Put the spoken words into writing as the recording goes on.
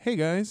Hey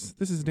guys,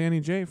 this is Danny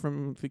J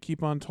from the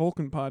Keep on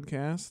Tolkien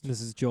podcast, This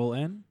is Joel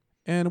N.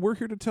 and we're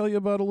here to tell you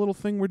about a little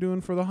thing we're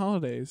doing for the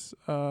holidays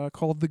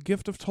called The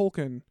Gift of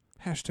Tolkien,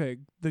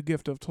 hashtag The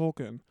Gift of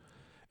Tolkien.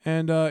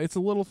 And it's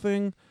a little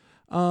thing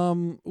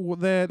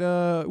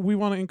that we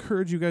want to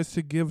encourage you guys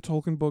to give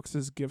Tolkien books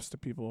as gifts to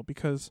people,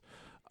 because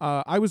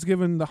I was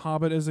given The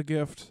Hobbit as a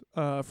gift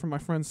from my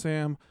friend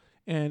Sam,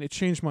 and it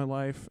changed my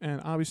life,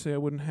 and obviously I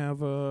wouldn't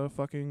have a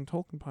fucking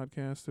Tolkien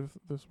podcast if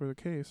this were the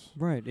case.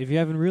 Right. If you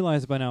haven't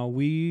realized by now,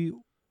 we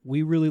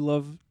really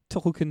love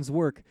Tolkien's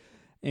work,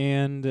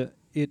 and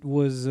it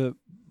was the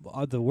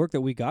work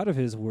that we got of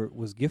his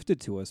was gifted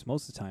to us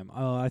most of the time.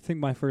 I think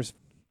my first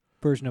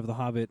version of The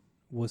Hobbit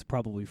was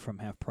probably from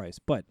half price,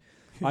 but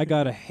I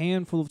got a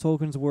handful of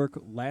Tolkien's work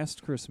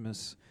last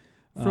Christmas.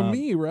 From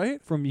me,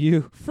 right? From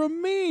you.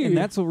 From me! And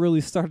that's what really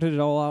started it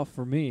all out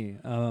for me.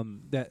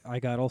 That I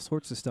got all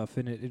sorts of stuff,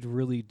 and it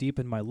really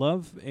deepened my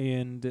love.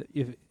 And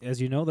as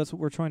you know, that's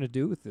what we're trying to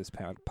do with this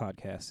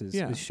podcast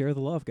is share the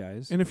love,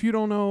 guys. And if you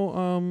don't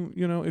know,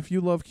 if you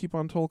love Keep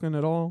on Tolkien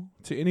at all,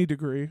 to any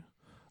degree,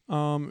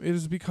 it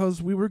is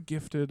because we were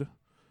gifted.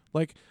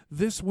 Like,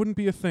 this wouldn't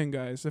be a thing,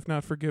 guys, if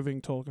not for giving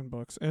Tolkien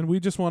books. And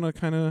we just want to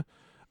kind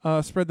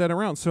of spread that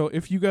around. So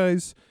if you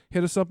guys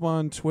hit us up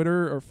on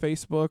Twitter or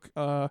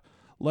Facebook,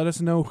 let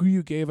us know who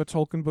you gave a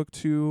Tolkien book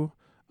to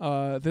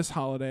this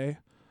holiday.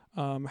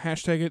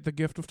 Hashtag it The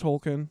Gift of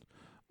Tolkien.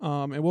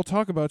 And we'll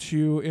talk about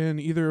you in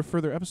either a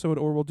further episode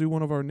or we'll do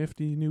one of our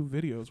nifty new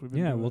videos we've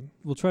been doing.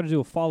 We'll try to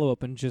do a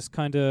follow-up and just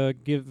kind of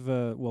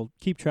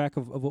keep track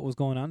of what was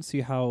going on,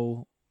 see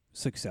how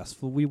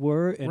successful we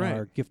were in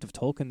our Gift of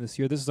Tolkien this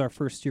year. This is our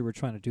first year we're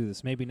trying to do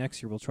this. Maybe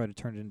next year we'll try to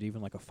turn it into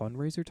even like a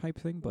fundraiser type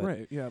thing.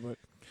 But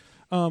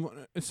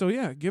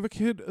give a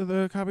kid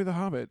the copy of The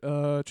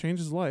Hobbit. Change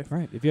his life.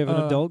 Right. If you have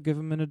an adult, give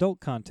him an adult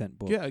content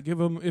book. Yeah, give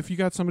them. If you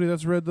got somebody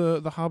that's read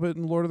the Hobbit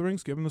and Lord of the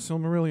Rings, give them the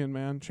Silmarillion.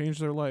 Man, change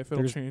their life.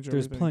 It'll change everything.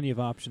 There's plenty of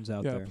options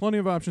out there. Yeah, plenty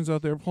of options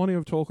out there. Plenty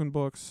of Tolkien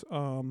books.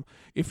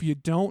 If you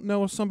don't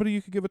know somebody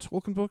you could give a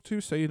Tolkien book to,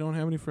 say you don't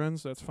have any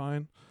friends, that's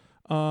fine.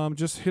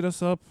 Just hit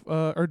us up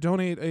or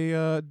donate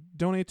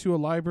to a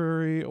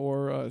library,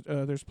 or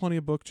there's plenty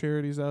of book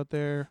charities out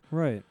there.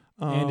 Right.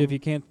 And if you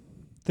can't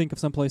think of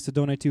some place to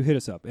donate to, hit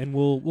us up, and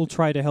we'll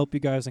try to help you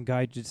guys and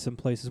guide you to some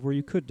places where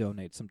you could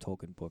donate some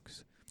Tolkien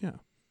books. Yeah.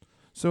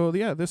 So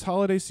this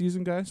holiday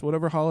season, guys,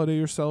 whatever holiday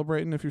you're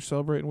celebrating, if you're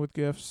celebrating with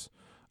gifts,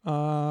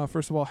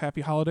 first of all,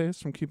 happy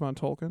holidays from Keep on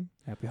Tolkien.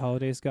 Happy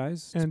holidays,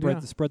 guys. And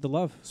spread the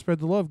love. Spread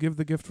the love. Give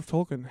the gift of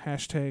Tolkien.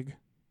 Hashtag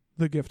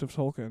the gift of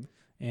Tolkien.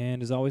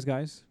 And as always,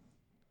 guys,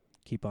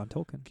 keep on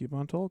Tolkien. Keep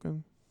on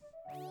Tolkien.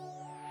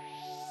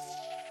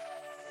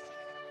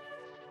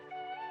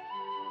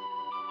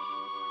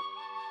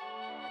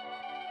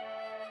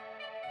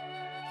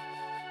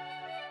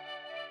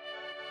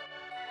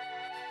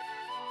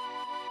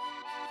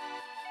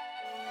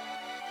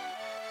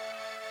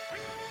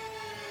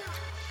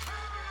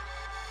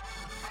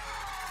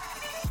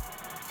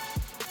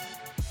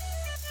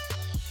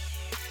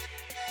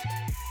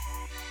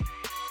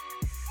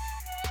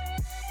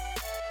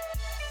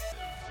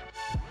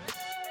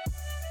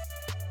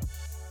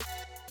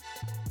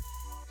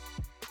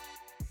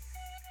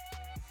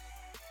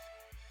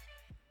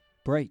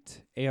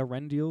 Bright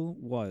Eärendil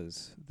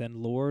was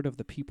then lord of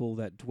the people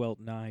that dwelt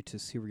nigh to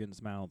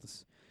Sirian's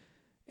mouths.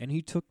 And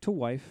he took to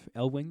wife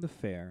Elwing the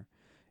Fair,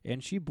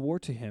 and she bore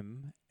to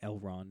him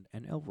Elrond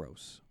and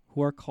Elros,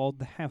 who are called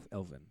the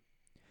Half-Elven.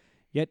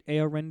 Yet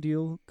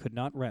Eärendil could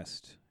not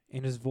rest,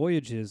 and his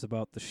voyages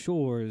about the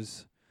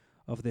shores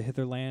of the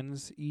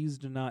hitherlands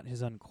eased not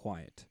his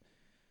unquiet.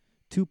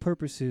 Two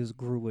purposes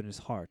grew in his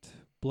heart,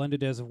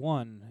 blended as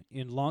one,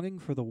 in longing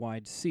for the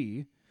wide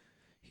sea.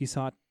 He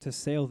sought to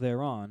sail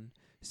thereon,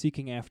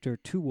 seeking after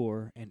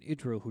Tuor and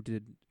Idril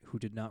who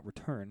did not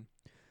return,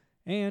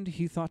 and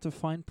he thought to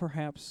find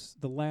perhaps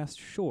the last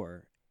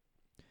shore,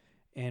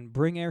 and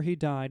bring ere he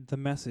died the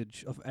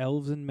message of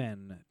elves and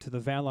men to the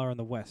Valar in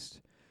the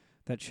west,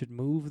 that should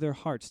move their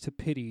hearts to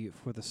pity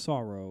for the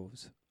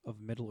sorrows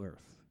of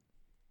Middle-earth.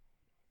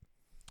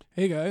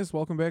 Hey guys,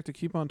 welcome back to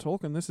Keep on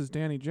Tolkien. This is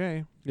Danny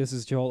J. This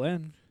is Joel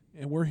N.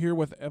 And we're here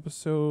with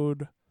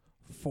episode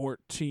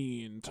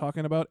 14,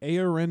 talking about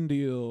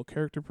Eärendil,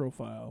 character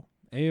profile.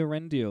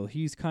 Eärendil,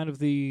 he's kind of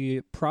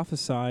the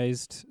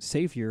prophesized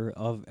savior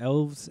of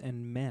elves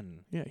and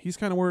men. Yeah, he's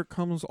kind of where it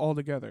comes all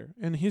together.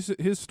 And his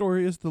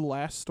story is the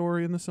last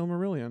story in the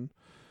Silmarillion.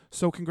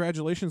 So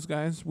congratulations,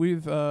 guys.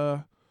 We've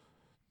kind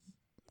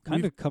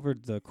of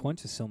covered the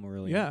Quenta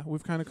Silmarillion. Yeah,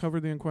 we've kind of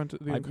covered the entire...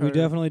 We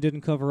definitely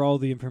didn't cover all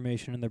the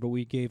information in there, but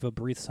we gave a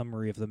brief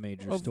summary of the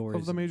major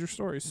stories. Of the major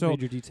stories. So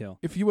major detail.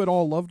 If you had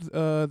all loved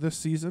this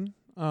season,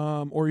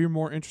 or you're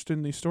more interested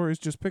in these stories,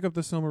 just pick up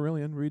the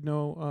Silmarillion.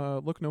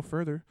 Look no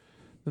further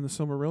than the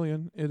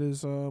Silmarillion. It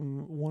is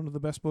one of the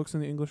best books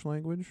in the English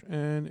language,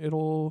 and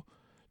it'll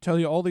tell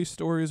you all these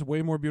stories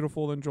way more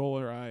beautiful than Joel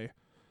or I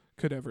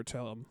could ever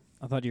tell them.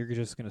 I thought you were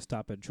just going to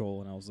stop at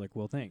Joel, and I was like,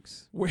 well,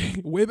 thanks.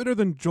 Way better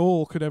than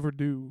Joel could ever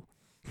do.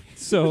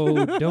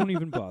 So don't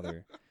even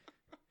bother.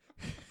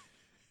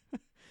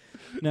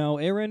 Now,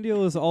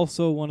 Eärendil is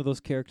also one of those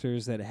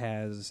characters that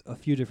has a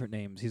few different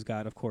names. He's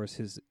got, of course,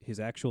 his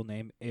actual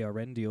name,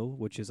 Eärendil,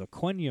 which is a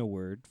Quenya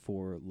word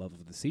for love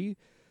of the sea.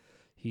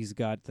 He's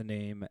got the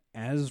name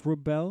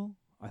Azrabel.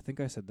 I think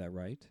I said that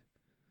right.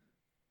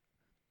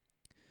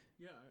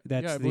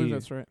 That's I believe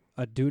that's right.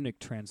 Adunic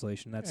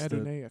translation. That's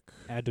Adonaic.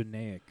 the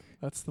Adonaic.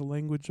 That's the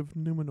language of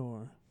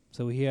Numenor.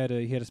 So he had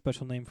a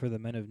special name for the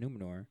men of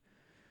Numenor.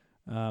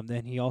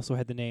 Then he also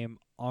had the name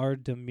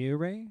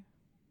Ardamire.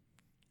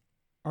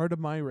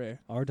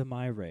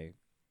 Ardamire.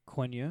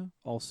 Quenya,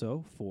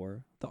 also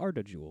for the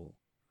Arda Jewel.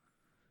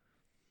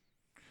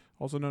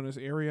 Also known as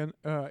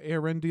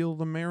Eärendil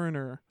the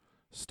Mariner,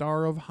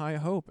 Star of High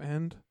Hope,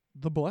 and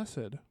the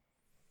Blessed.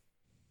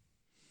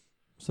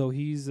 So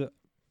he's,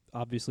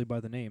 obviously by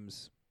the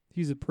names,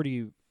 he's a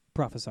pretty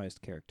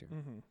prophesized character.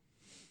 Mm-hmm.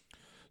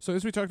 So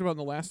as we talked about in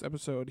the last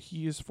episode,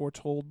 he is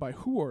foretold by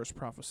Huor's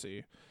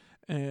prophecy.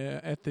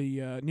 At the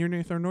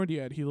Nirnaeth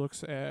Nordiad, he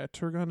looks at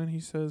Turgon and he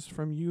says,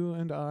 "From you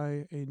and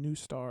I, a new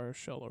star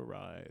shall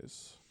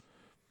arise."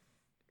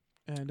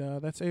 And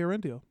that's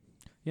Eärendil.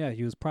 Yeah,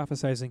 he was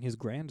prophesizing his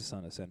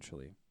grandson,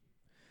 essentially.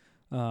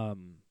 Now,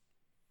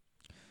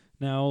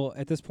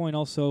 at this point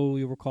also,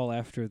 you'll recall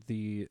after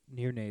the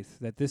Nirnaeth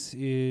that this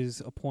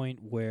is a point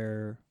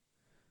where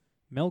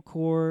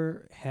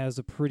Melkor has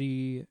a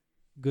pretty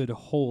good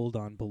hold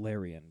on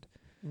Beleriand.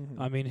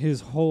 Mm-hmm. I mean,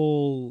 his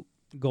whole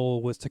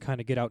goal was to kind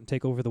of get out and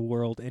take over the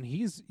world, and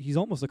he's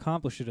almost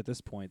accomplished it at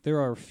this point. There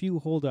are a few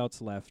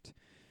holdouts left,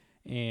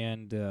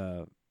 and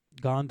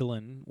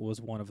Gondolin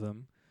was one of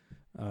them.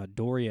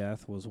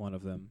 Doriath was one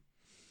of them.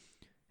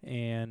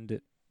 And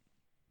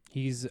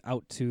he's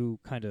out to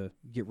kind of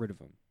get rid of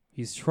him.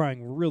 He's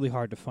trying really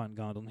hard to find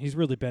Gondolin. He's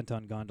really bent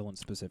on Gondolin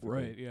specifically.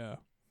 Right, yeah.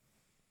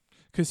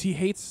 Because he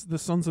hates the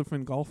sons of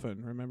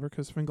Fingolfin, remember?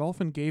 Because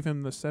Fingolfin gave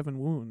him the 7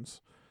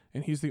 wounds,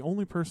 and he's the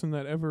only person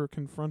that ever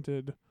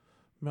confronted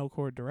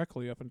Melkor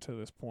directly up until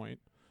this point.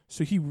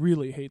 So he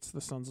really hates the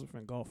sons of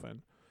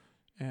Fingolfin.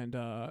 And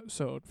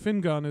so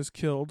Fingon is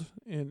killed,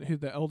 and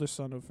the eldest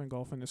son of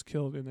Fingolfin is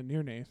killed in the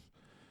Nirnaeth,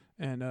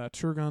 and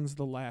Turgon's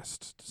the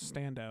last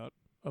standout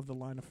of the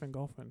line of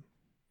Fingolfin.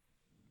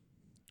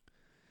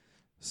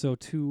 So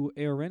to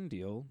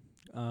Eärendil,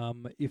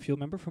 if you'll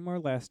remember from our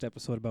last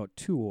episode about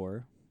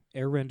Tuor,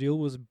 Eärendil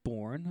was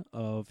born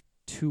of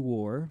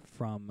Tuor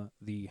from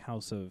the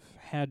house of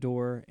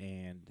Hador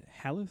and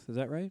Haleth. Is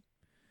that right?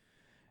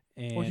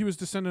 And Well, he was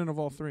descendant of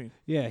all 3.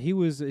 Yeah,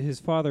 his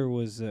father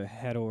was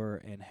Hador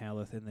and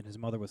Haleth, and then his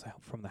mother was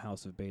from the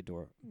house of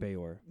Beor.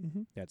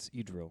 Mm-hmm. That's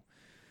Idril.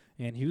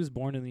 And he was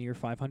born in the year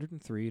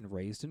 503 and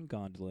raised in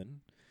Gondolin,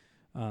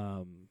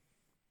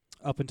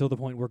 up until the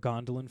point where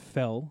Gondolin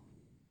fell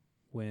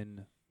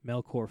when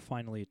Melkor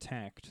finally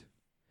attacked,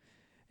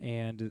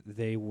 and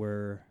they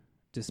were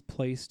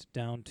displaced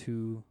down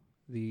to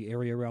the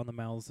area around the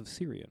mouths of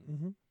Sirion.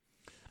 Mm-hmm.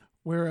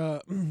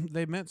 Where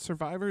they met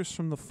survivors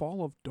from the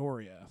fall of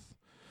Doriath.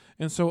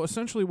 And so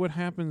essentially what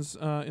happens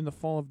in the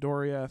fall of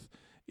Doriath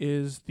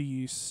is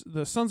the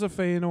sons of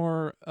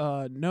Feanor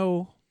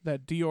know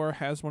that Dior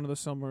has one of the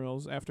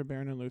Silmarils after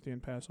Beren and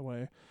Luthien pass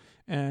away,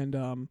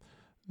 and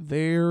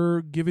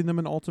they're giving them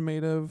an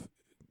ultimatum,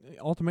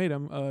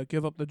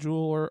 give up the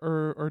jewel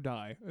or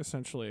die,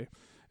 essentially.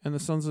 And the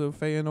sons of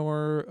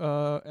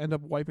Feanor end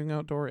up wiping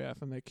out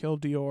Doriath, and they kill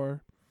Dior.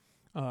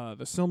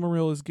 The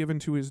Silmaril is given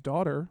to his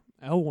daughter,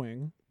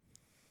 Elwing,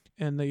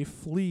 and they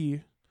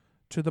flee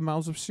to the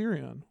mouths of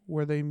Sirion,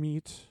 where they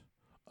meet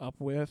up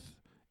with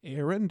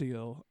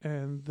Eärendil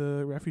and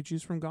the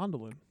refugees from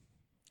Gondolin.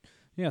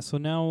 Yeah, so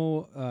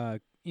now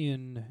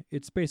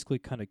it's basically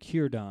kind of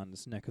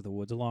Círdan's neck of the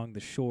woods, along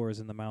the shores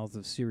in the mouths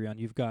of Sirion.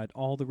 You've got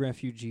all the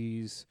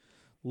refugees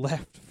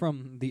left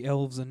from the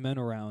elves and men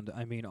around.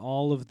 I mean,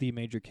 all of the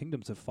major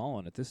kingdoms have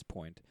fallen at this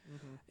point.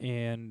 Mm-hmm.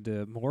 And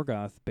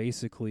Morgoth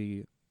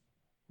basically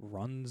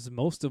runs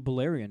most of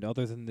Beleriand,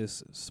 other than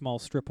this small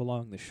strip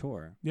along the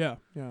shore. Yeah,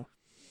 yeah.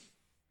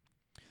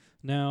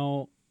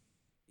 Now,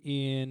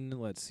 in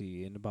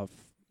about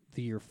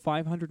the year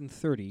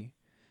 530,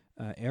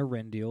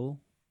 Eärendil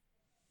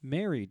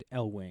married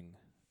Elwing,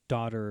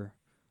 daughter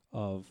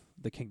of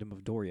the kingdom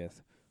of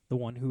Doriath, the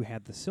one who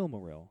had the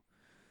Silmaril.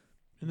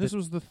 And this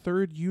was the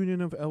 3rd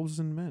union of elves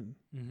and men.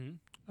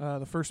 Mm-hmm.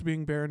 The first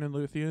being Beren and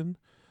Luthien,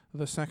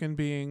 the second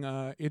being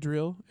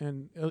Idril,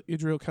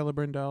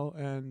 Celebrimbor,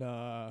 and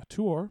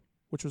Tuor,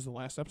 which was the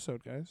last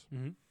episode, guys.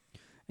 Mm-hmm.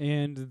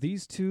 And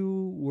these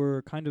two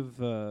were kind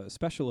of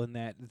special in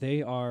that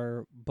they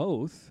are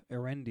both,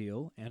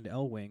 Eärendil and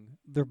Elwing,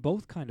 they're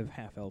both kind of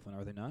half-elfen,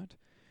 are they not?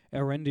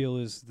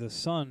 Eärendil is the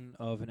son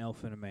of an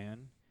elf and a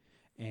man,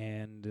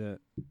 and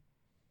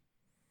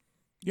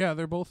yeah,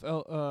 they're both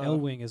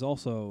Elwing is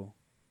also...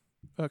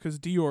 Because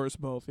Dior is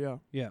both, yeah.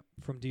 Yeah,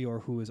 from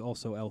Dior, who is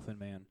also elf and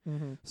man.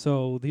 Mm-hmm.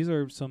 So these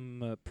are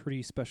some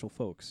pretty special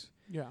folks.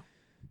 Yeah.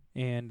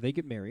 And they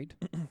get married.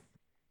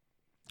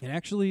 And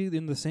actually,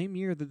 in the same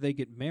year that they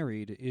get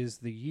married is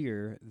the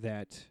year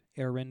that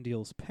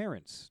Eärendil's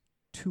parents,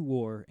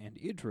 Tuor and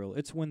Idril,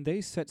 it's when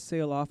they set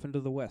sail off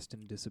into the west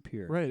and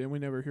disappear. Right, and we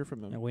never hear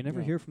from them. And we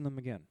never hear from them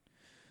again.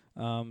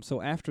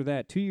 So after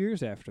that, 2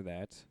 years after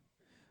that,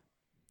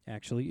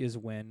 actually, is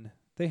when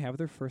they have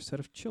their first set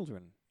of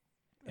children.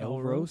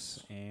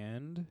 Elros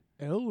and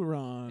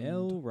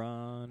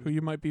Elrond. Who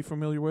you might be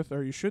familiar with,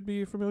 or you should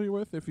be familiar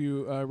with if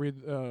you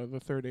read the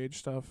Third Age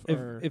stuff.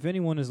 If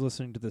anyone is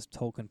listening to this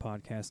Tolkien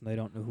podcast and they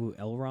don't know who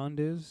Elrond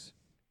is,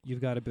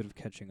 you've got a bit of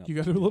catching up. You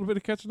got a little bit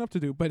of catching up to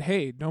do. But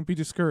hey, don't be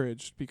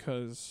discouraged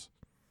because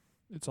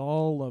it's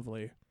all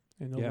lovely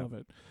and you'll love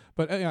it.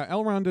 But yeah,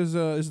 Elrond is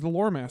the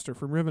lore master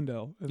from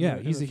Rivendell.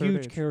 He's a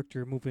huge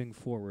character moving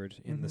forward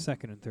in the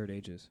Second and Third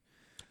Ages.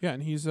 Yeah,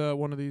 and he's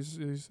one of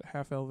these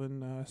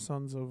half-elven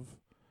sons of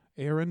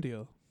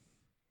Eärendil.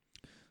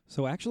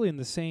 So actually, in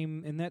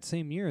that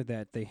same year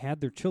that they had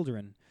their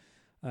children,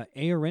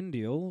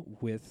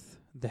 Eärendil, with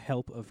the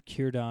help of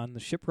Círdan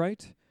the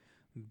shipwright,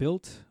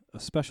 built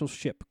a special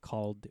ship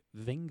called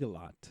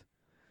Vingalot,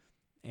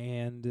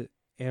 and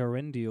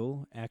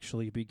Eärendil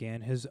actually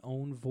began his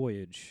own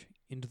voyage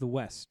into the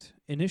west,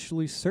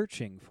 initially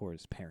searching for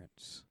his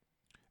parents.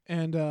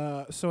 And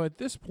so at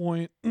this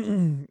point,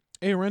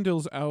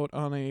 Eärendil's out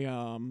on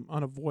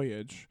a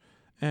voyage,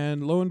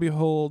 and lo and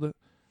behold,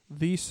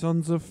 the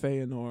sons of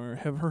Feanor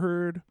have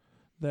heard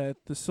that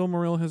the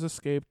Silmaril has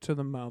escaped to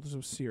the mouths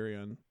of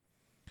Sirion,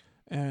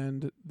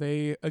 and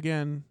they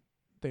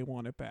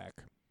want it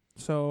back.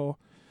 So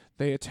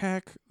they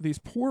attack these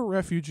poor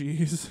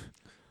refugees.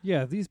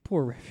 Yeah, these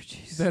poor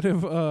refugees that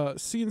have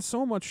seen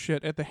so much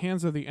shit at the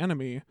hands of the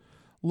enemy,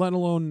 let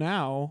alone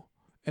now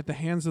at the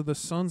hands of the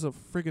sons of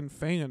friggin'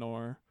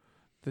 Feanor.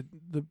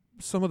 The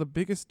some of the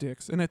biggest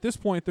dicks. And at this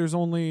point, there's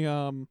only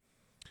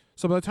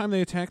so by the time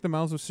they attack the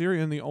mouths of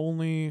Sirion, the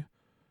only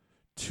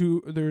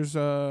there's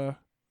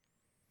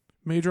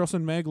Maedhros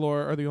and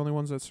Maglor are the only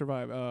ones that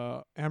survive.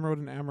 Amrod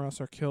and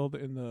Amros are killed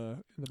in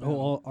the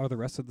battle. Are the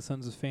rest of the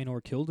sons of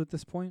Feanor killed at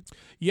this point?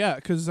 Yeah,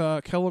 because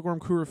Celegorm,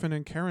 Curufin,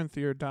 and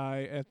Caranthir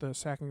die at the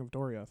sacking of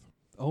Doriath.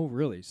 Oh,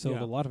 really? So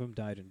a lot of them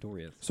died in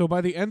Doriath. So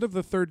by the end of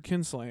the third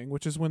kinslaying,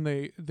 which is when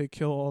they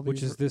kill all these...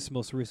 Which is this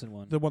most recent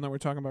one. The one that we're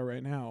talking about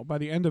right now. By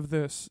the end of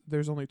this,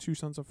 there's only two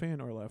sons of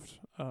Feanor left.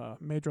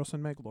 Maedhros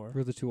and Maglor.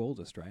 We're the two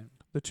oldest, right?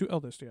 The two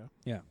eldest, yeah.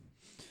 Yeah.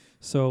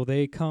 So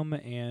they come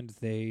and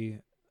they...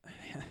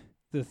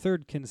 the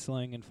third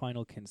kinslaying and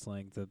final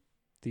kinslaying,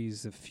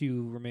 these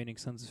few remaining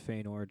sons of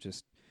Feanor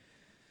just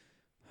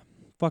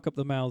fuck up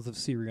the mouths of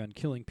Sirion,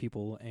 killing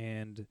people,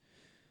 and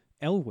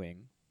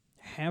Elwing,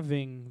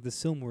 having the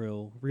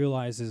Silmaril,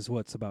 realizes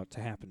what's about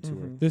to happen to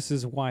her. This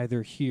is why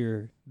they're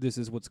here. This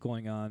is what's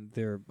going on.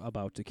 They're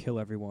about to kill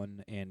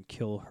everyone and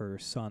kill her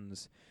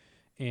sons.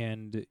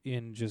 And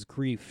in just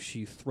grief,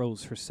 she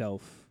throws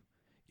herself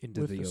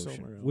into the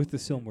ocean. With the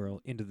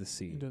Silmaril into the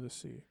sea. Into the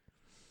sea.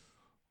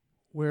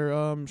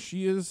 Where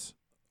she is...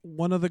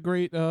 one of the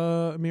great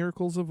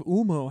miracles of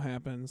Ulmo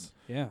happens.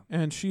 Yeah.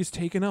 And she's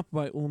taken up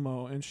by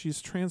Ulmo, and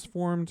she's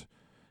transformed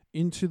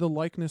into the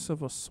likeness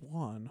of a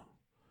swan.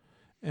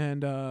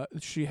 And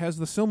she has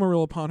the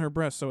Silmaril upon her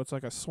breast, so it's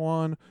like a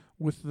swan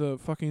with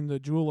the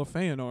Jewel of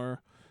Feanor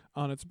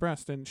on its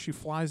breast. And she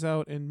flies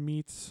out and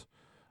meets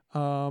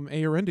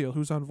Eärendil,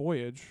 who's on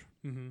voyage.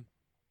 Mm-hmm.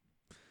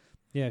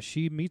 Yeah,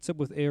 she meets up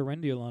with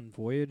Eärendil on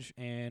voyage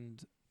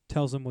and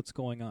tells him what's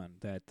going on,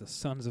 that the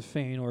sons of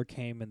Feanor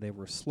came and they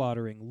were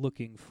slaughtering,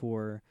 looking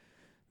for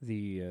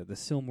the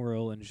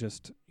Silmaril, and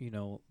just,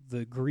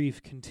 the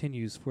grief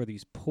continues for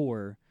these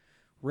poor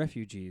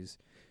refugees.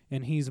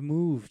 And he's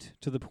moved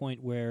to the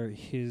point where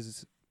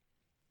his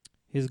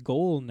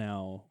goal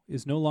now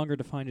is no longer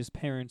to find his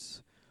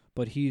parents,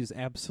 but he's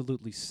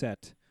absolutely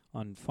set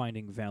on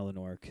finding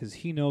Valinor, because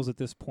he knows at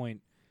this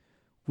point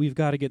we've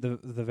got to get the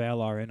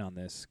Valar in on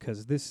this,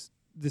 because this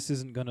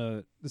isn't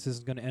gonna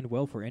end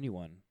well for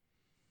anyone.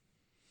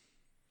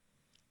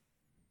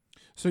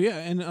 So yeah,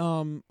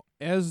 and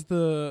as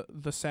the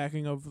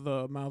sacking of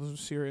the mouths of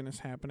Sirion is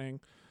happening,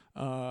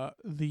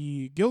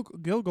 the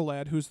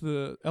Gilgalad, who's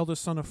the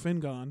eldest son of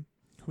Fingon,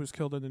 who was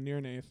killed in the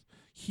Nirnaeth,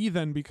 he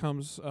then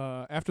becomes,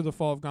 after the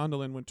fall of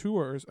Gondolin, when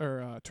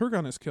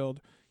Turgon is killed,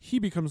 he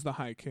becomes the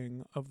High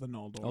King of the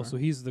Noldor. Oh, so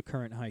he's the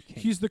current High King.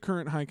 He's the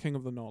current High King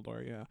of the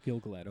Noldor, yeah.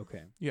 Gilgalad,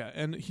 okay. Yeah,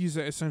 and he's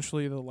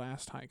essentially the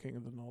last High King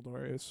of the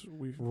Noldor.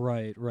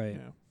 Right.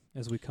 Yeah.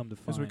 As we come to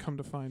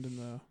find in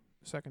the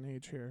Second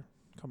Age here,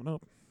 coming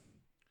up.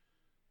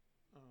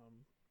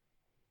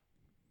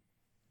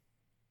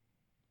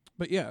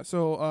 But yeah,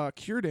 so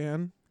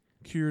Círdan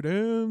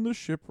the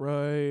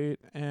shipwright,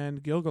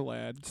 and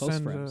Gilgalad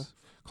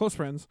close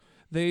friends.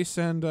 They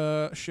send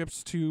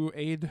ships to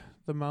aid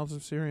the mouths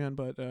of Sirion,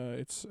 but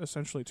it's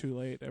essentially too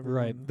late.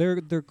 Right,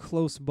 they're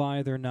close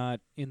by. They're not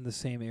in the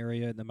same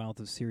area in the mouth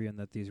of Sirion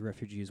that these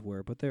refugees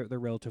were, but they're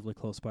relatively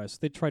close by. So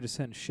they tried to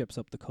send ships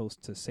up the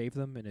coast to save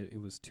them, and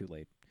it was too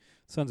late.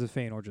 Sons of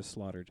Feanor just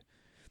slaughtered,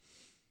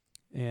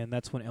 and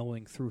that's when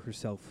Elwing threw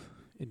herself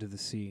into the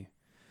sea.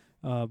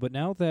 But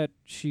now that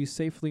she's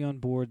safely on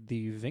board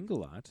the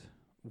Vingalot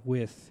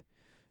with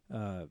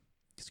Eärendil,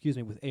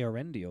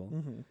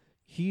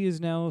 he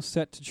is now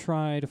set to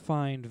try to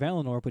find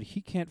Valinor, but he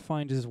can't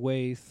find his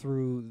way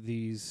through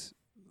these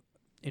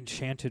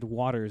enchanted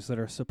waters that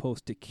are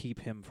supposed to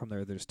keep him from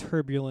there. There's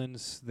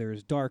turbulence,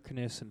 there's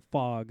darkness and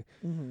fog,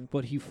 Mm-hmm.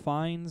 but he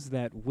finds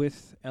that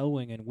with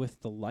Elwing and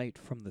with the light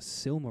from the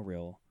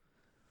Silmaril,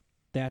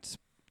 it's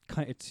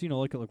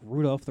like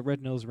Rudolph the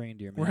Red-Nosed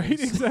Reindeer, man. Right,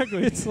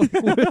 exactly. It's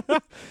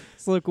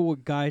like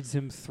what guides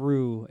him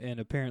through and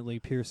apparently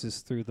pierces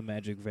through the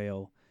magic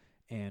veil,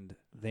 and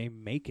they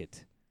make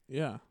it.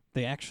 Yeah.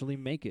 They actually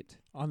make it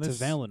On to this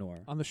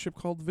Valinor. on the ship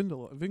called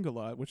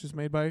Vingalot, which is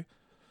made by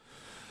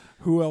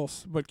who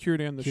else but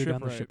Círdan the Círdan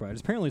the Shipwright. Shipwright.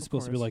 It's apparently Of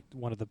supposed to be course. like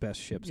one of the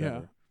best ships Yeah.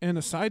 ever. And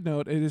a side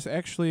note, it is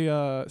actually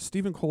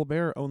Stephen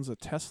Colbert owns a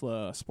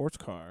Tesla sports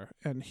car,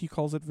 and he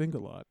calls it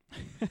Vingalot.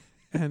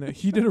 And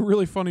he did a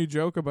really funny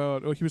joke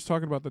about, he was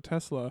talking about the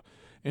Tesla,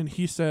 and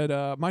he said,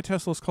 my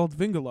Tesla's called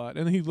Vingalot.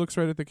 And he looks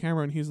right at the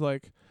camera, and he's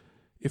like,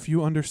 if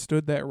you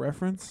understood that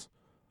reference,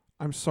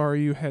 I'm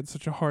sorry you had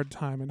such a hard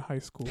time in high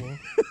school.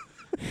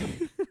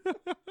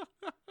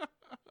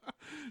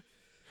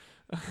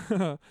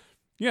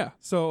 Yeah,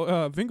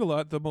 so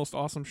Vingalot, the most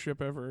awesome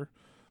ship ever,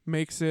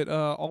 makes it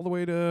all the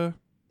way to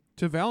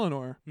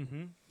Valinor.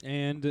 Mm-hmm.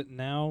 And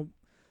now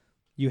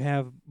you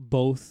have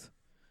both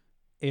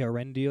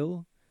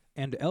Eärendil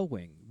and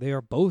Elwing. They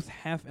are both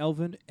half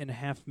elven and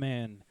half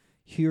man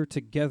here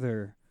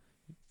together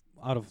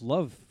out of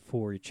love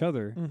for each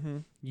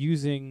other,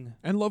 using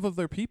And love of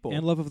their people.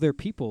 and love of their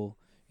people,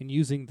 and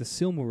using the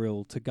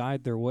Silmaril to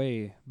guide their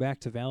way back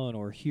to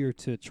Valinor, here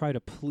to try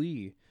to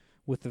plea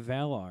with the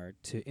Valar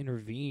to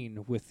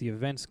intervene with the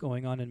events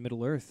going on in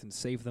Middle-earth and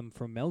save them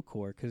from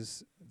Melkor,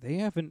 because they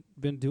haven't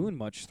been doing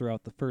much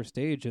throughout the First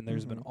Age, and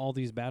there's been all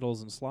these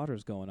battles and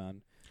slaughters going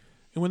on.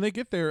 And when they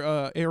get there,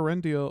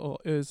 Eärendil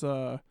is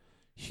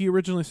he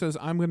originally says,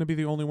 I'm going to be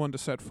the only one to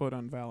set foot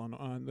on Valinor,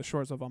 on the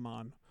shores of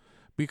Aman,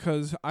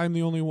 because I'm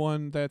the only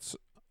one that's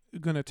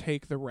going to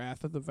take the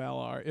wrath of the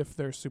Valar if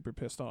they're super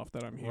pissed off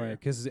that I'm here. Right,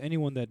 because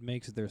anyone that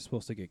makes it, they're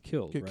supposed to get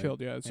killed. Get right?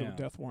 killed, yeah. It's Yeah. a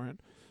death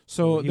warrant.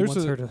 So he there's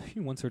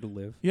wants her to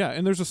live. Yeah,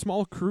 and there's a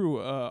small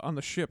crew on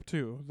the ship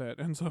too that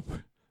ends up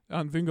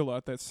on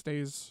Vingalot that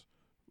stays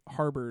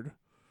harbored.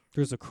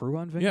 There's a crew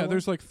on Vingalot? Yeah,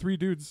 there's like 3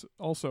 dudes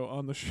also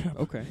on the ship.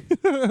 Okay.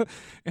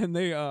 And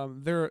they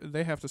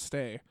have to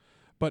stay.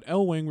 But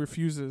Elwing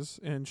refuses,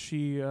 and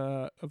she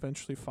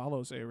eventually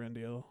follows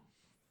Eärendil.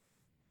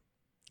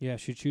 Yeah,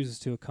 she chooses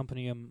to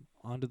accompany him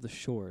onto the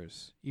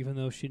shores, even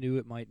though she knew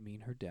it might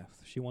mean her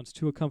death. She wants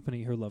to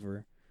accompany her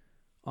lover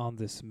on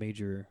this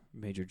major,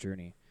 major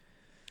journey.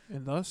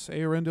 And thus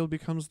Eärendil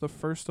becomes the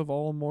first of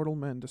all mortal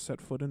men to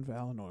set foot in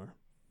Valinor.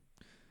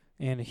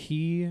 And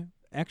he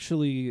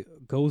actually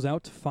goes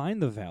out to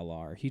find the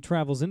Valar. He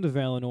travels into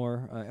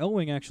Valinor.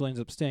 Elwing actually ends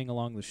up staying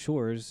along the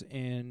shores,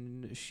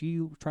 and she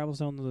travels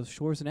down the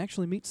shores and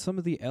actually meets some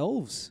of the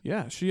elves.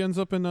 Yeah, she ends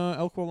up in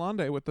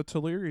Elquilande with the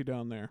Teleri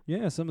down there.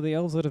 Yeah, some of the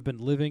elves that have been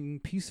living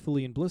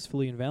peacefully and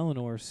blissfully in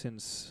Valinor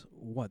since,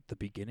 the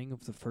beginning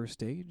of the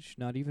First Age?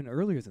 Not even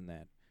earlier than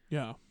that.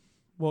 Yeah.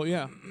 Well,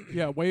 yeah.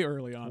 Yeah, way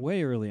early on.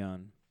 Way early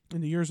on. In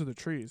the Years of the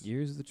Trees.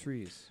 Years of the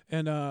Trees.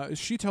 And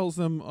she tells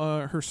them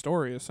her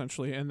story,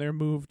 essentially, and they're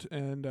moved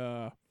and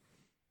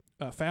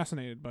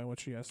fascinated by what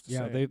she has to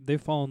say. Yeah, they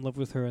fall in love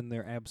with her, and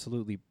they're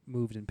absolutely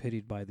moved and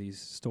pitied by these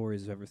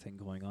stories of everything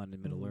going on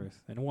in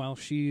Middle-earth. And while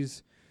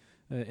she's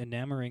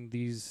enamoring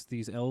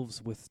these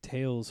elves with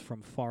tales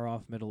from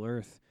far-off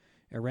Middle-earth,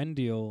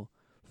 Eärendil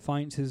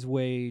finds his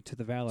way to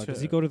the Valar.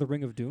 Does he go to the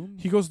Ring of Doom?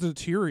 He goes to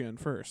Tirion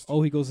first.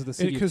 Oh, he goes to the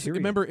city of Tirion. Because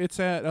remember, it's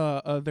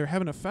at they're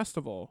having a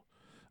festival.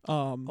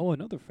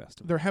 Another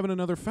festival. They're having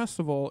another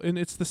festival, and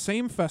it's the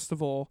same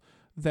festival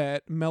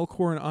that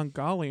Melkor and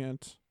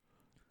Ungoliant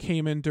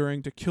came in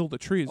during to kill the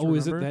trees. Oh,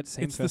 is it remember? that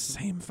same It's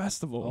festival? the same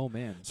festival. Oh,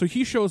 man. So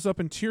he shows up,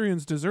 and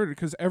Tyrion's deserted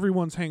because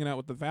everyone's hanging out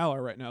with the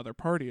Valar right now. They're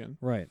partying.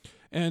 Right.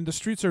 And the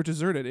streets are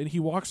deserted, and he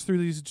walks through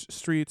these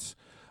streets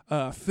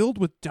filled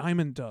with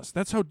diamond dust.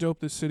 That's how dope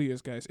this city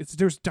is, guys.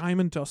 There's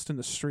diamond dust in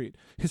the street.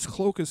 His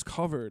cloak is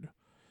covered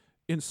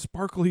in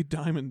sparkly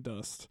diamond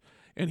dust,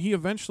 and he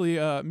eventually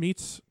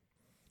meets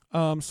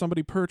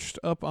somebody perched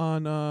up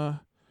on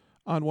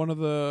one of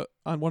the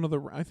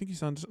I think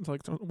he's on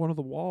like one of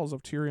the walls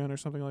of Tirion or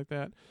something like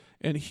that,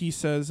 and he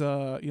says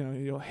hail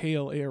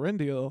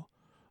Eärendil,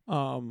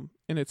 and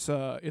it's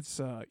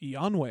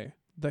Eonwe,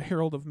 the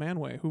Herald of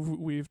Manwë, who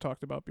we've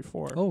talked about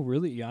before. Oh,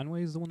 really?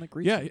 Eonwe is the one that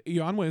greets him?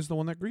 Yeah, Eonwe is the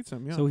one that greets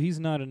him. Yeah, So he's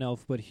not an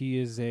elf, but he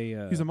is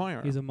a... he's a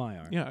Maiar. He's a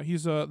Maiar. Yeah,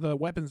 he's the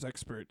weapons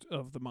expert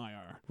of the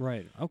Maiar.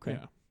 Right. Okay.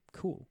 Yeah.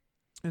 Cool.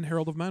 And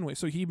Herald of Manwë.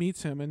 So he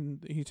meets him,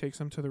 and he takes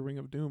him to the Ring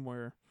of Doom,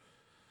 where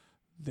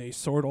they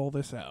sort all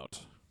this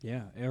out.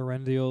 Yeah.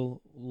 Eärendil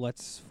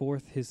lets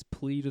forth his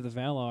plea to the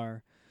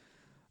Valar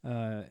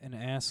and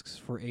asks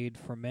for aid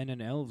for men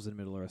and elves in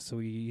Middle-earth. So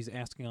he's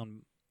asking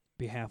on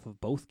behalf of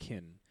both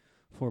kin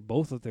for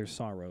both of their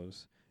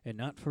sorrows, and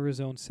not for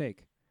his own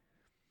sake.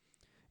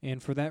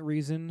 And for that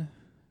reason,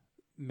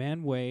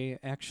 Manwë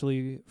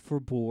actually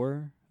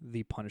forbore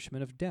the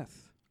punishment of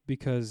death,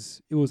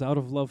 because it was out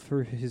of love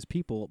for his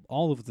people,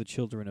 all of the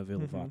children of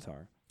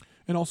Ilúvatar.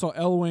 And also,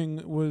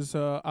 Elwing was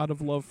out of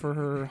love for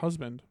her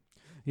husband.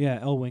 Yeah,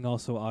 Elwing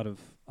also out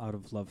of out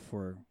of love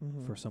for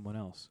someone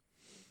else.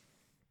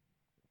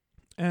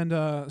 And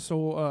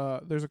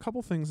so there's a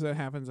couple things that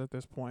happens at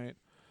this point.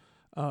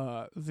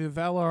 The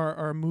Valar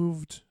are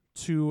moved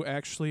to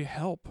actually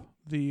help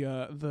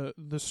the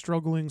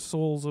struggling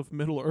souls of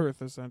Middle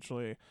Earth,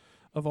 essentially,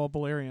 of all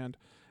Beleriand.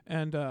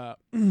 And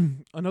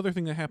another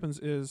thing that happens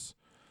is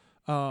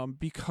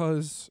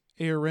because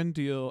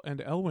Eärendil and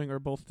Elwing are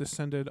both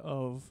descended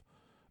of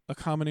a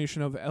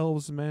combination of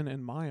elves, men,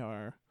 and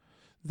Maiar,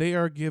 they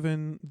are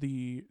given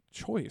the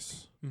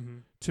choice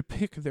to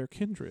pick their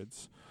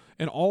kindreds.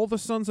 And all the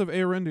sons of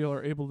Eärendil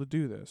are able to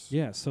do this.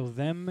 Yeah, so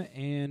them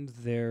and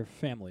their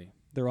family,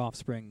 their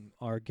offspring,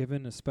 are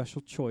given a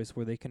special choice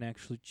where they can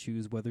actually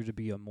choose whether to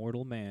be a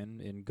mortal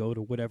man and go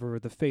to whatever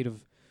the fate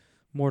of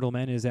mortal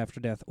men is after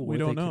death. Or We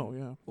don't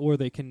know, Or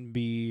they can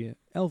be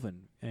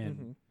elven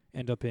and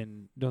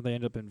don't they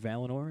end up in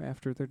Valinor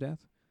after their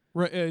death?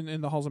 Right, in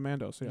the Halls of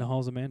Mandos, yeah. In the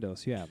Halls of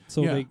Mandos, yeah.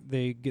 So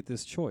they get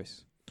this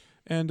choice.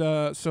 And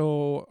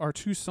so our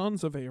two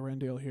sons of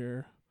Eärendil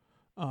here,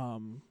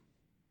 Elrond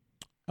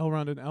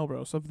and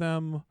Elros, of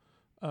them,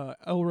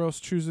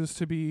 Elros chooses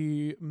to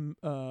be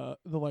the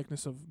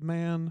likeness of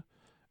man.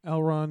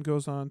 Elrond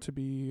goes on to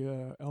be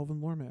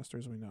elven lore master,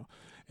 as we know.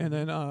 And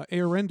then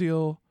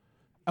Eärendil,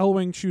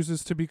 Elwing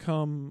chooses to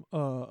become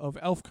of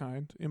elf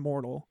kind,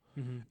 immortal.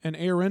 And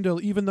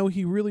Eärendil, even though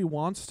he really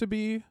wants to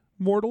be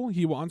mortal,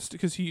 he wants to,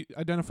 because he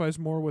identifies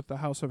more with the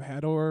House of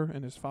Hador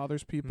and his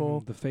father's people.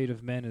 The fate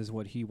of men is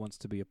what he wants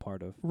to be a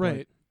part of.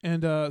 Right.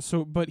 And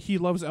but he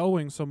loves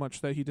Elwing so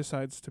much that he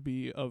decides to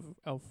be of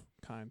elf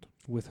kind.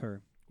 With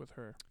her.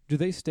 Do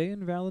they stay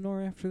in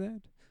Valinor after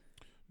that?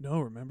 No,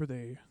 remember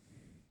they...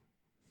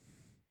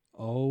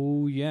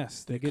 Oh,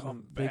 yes. They get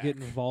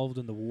involved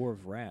in the War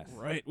of Wrath.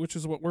 Right, which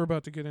is what we're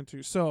about to get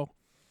into. So,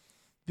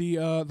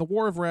 the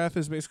War of Wrath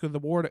is basically the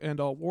war to end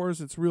all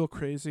wars. It's real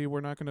crazy. We're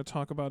not going to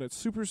talk about it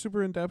super,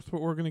 super in depth, but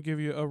we're going to give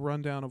you a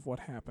rundown of what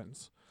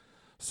happens.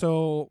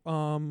 So,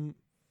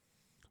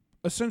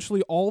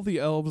 essentially all the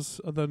elves,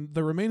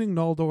 the remaining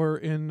Noldor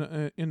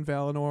in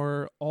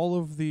Valinor, all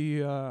of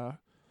the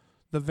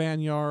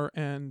Vanyar,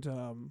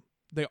 and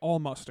they all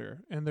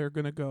muster, and they're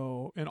going to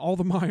go, and all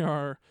the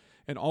Maiar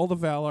and all the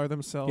Valar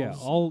themselves. Yeah,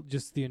 all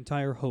just the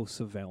entire host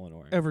of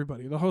Valinor.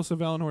 Everybody. The host of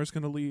Valinor is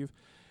going to leave,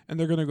 and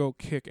they're going to go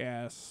kick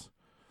ass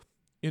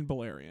in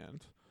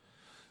Beleriand.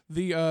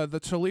 The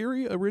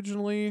Teleri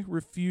originally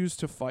refused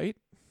to fight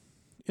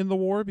in the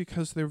war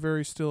because they're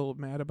very still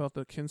mad about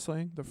the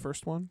kinslaying, the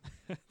first one.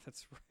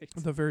 That's right.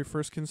 The very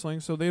first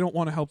kinslaying. So they don't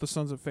want to help the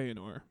Sons of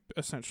Feanor,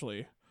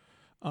 essentially.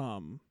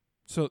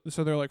 So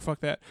they're like, fuck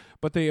that.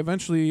 But they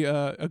eventually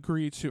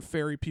agree to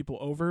ferry people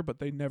over, but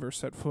they never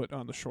set foot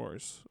on the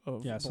shores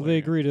of Yeah, so Beleriand. they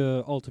agree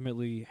to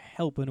ultimately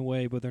help in a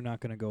way, but they're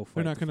not going to go fight.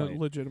 They're not going to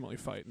legitimately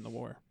fight in the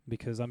war.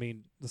 Because, I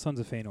mean, the Sons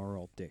of Feanor are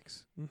all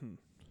dicks.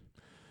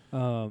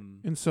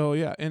 And so,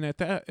 yeah, and at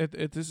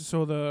this,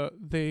 so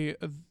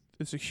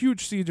it's a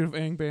huge siege of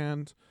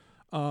Angband.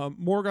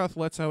 Morgoth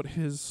lets out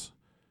his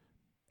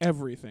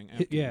everything.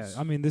 Yeah,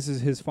 I mean, this is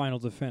his final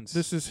defense.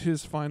 This is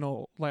his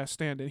final last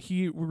stand, and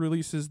he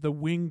releases the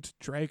winged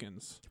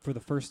dragons for the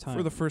first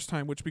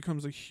time. Which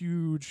becomes a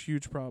huge,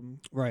 huge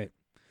problem. Right.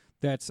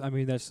 That's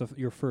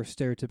your first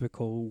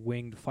stereotypical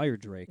winged fire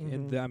drake.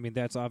 And I mean,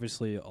 that's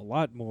obviously a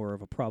lot more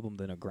of a problem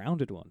than a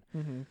grounded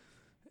one.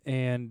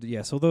 And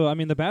yeah, so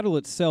the battle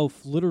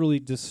itself literally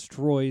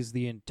destroys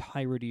the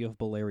entirety of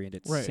Beleriand.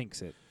 It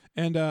sinks it.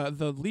 And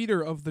the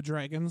leader of the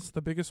dragons,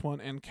 the biggest one,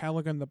 and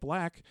Calagan the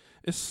Black,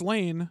 is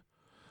slain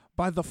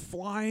by the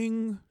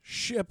flying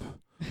ship.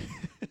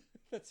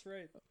 That's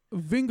right.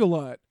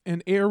 Vingalot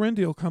and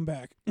Eärendil come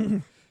back.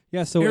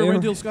 Yeah, so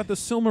Eärendil's got the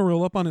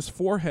Silmaril up on his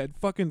forehead,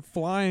 fucking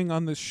flying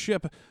on this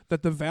ship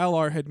that the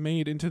Valar had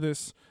made into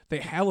this. They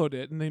hallowed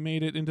it, and they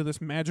made it into this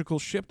magical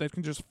ship that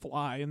can just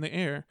fly in the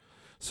air.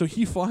 So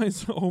he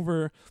flies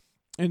over,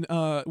 and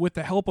with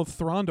the help of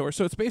Thrandur.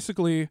 So it's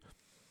basically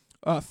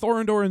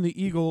Thorondor and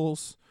the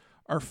Eagles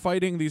are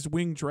fighting these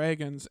winged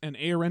dragons, and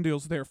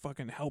Eärendil's there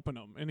fucking helping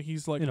them, and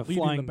he's like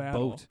leading the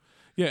battle. Boat.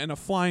 Yeah, in a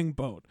flying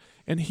boat,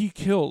 and he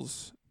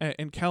kills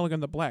and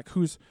Calagan the Black,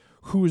 whose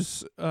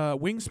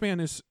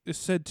wingspan is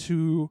said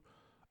to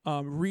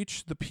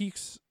reach the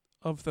peaks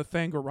of the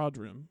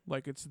Thangorodrim.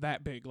 Like, it's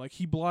that big. Like,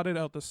 he blotted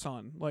out the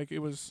sun. Like, it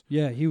was...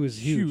 Yeah, he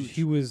was huge.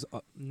 He was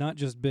not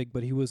just big,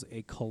 but he was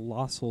a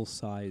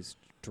colossal-sized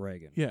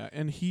dragon. Yeah,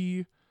 and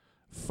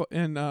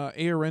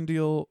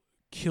Eärendil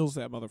kills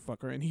that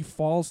motherfucker, and he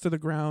falls to the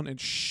ground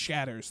and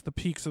shatters the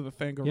peaks of the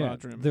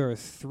Thangorodrim. Yeah, there are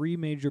 3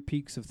 major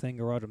peaks of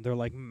Thangorodrim. They're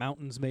like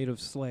mountains made of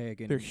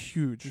slag. And they're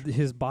huge.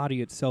 His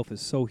body itself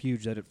is so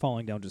huge that it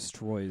falling down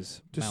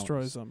destroys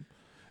them.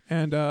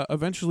 And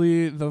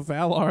eventually, the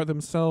Valar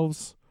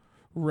themselves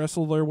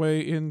wrestle their way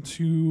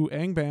into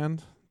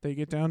Angband. They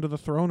get down to the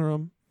throne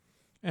room,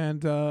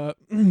 and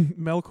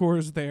Melkor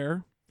is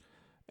there,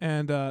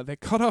 and they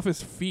cut off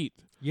his feet.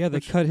 Yeah,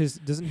 they cut his...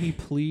 Doesn't he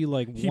plea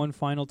one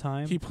final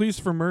time? He pleads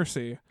for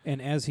mercy.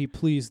 And as he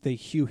pleads, they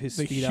hew his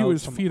feet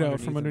out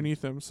from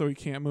underneath him so he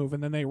can't move.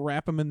 And then they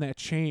wrap him in that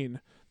chain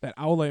that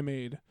Aule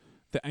made,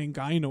 the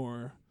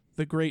Angainor,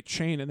 the great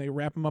chain, and they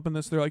wrap him up in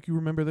this. They're like, "You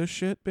remember this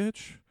shit,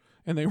 bitch?"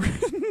 And they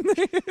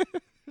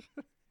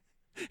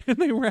and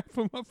they wrap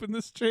him up in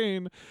this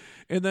chain,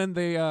 and then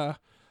they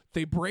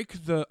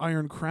break the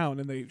iron crown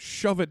and they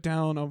shove it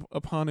down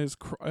upon his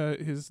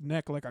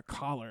neck like a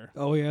collar.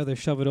 Oh yeah, they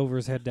shove it over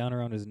his head, down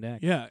around his neck.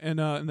 Yeah, and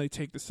they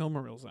take the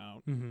Silmarils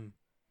out, Mm-hmm.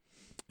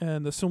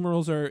 and the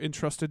Silmarils are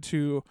entrusted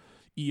to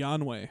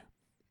Eonwe,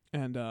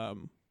 and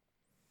and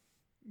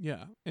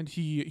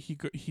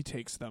he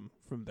takes them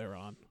from there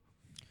on.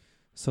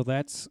 So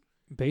that's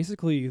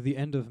basically the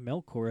end of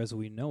Melkor as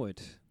we know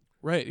it.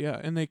 Right, yeah,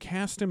 and they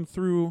cast him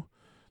through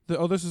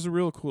this is a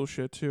real cool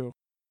shit too.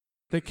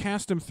 They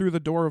cast him through the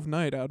Door of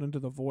Night out into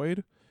the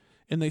void,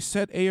 and they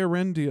set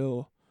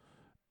Eärendil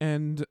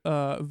and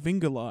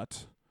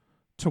Vingalot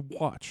to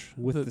watch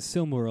With the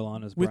Silmaril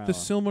on his brow. with the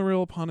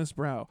Silmaril upon his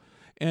brow.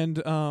 And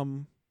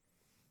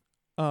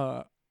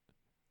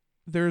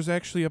there's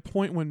actually a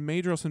point when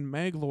Maedhros and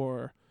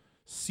Maglor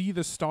see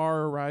the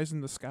star arise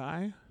in the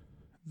sky.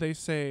 They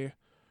say,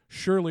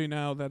 "Surely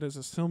now that is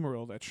a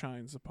Silmaril that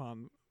shines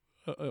upon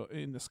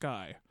in the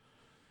sky."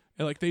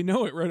 And like they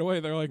know it right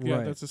away. They're like, "Yeah,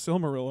 Right. that's a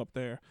Silmaril up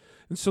there."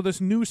 And so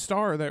this new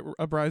star that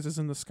arises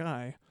in the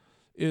sky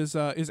is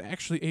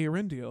actually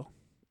Eärendil.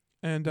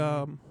 And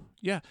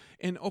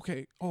and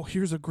okay. Oh,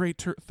 here's a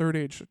great Third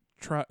Age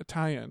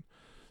tie-in.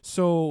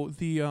 So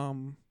the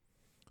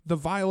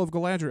vial of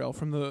Galadriel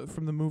from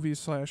the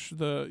movies /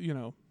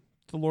 the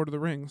Lord of the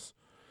Rings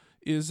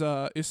is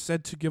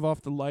said to give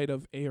off the light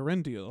of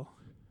Eärendil,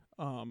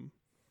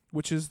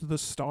 which is the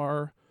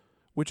star,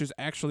 which is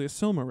actually a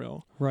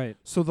Silmaril. Right.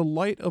 So the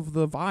light of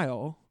the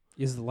vial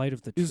Is the light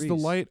of the trees. is the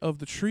light of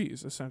the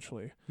trees,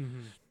 essentially.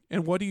 Mm-hmm.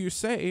 And what do you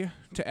say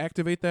to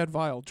activate that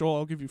vial? Joel,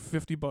 I'll give you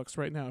 $50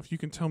 right now if you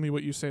can tell me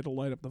what you say to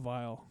light up the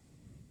vial.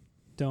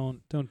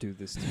 Don't do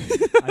this to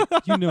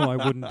me. I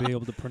wouldn't be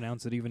able to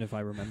pronounce it even if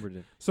I remembered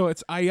it. So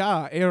it's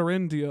Aya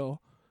Eärendil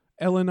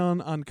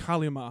Elenon an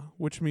Kalima,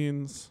 which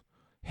means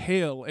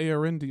Hail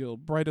Eärendil,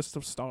 brightest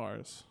of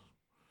stars.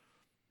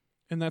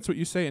 And that's what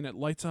you say, and it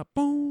lights up,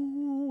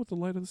 boom, with the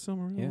light of the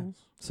Silmarils. Yeah.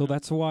 So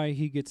that's why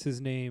he gets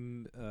his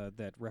name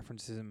that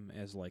references him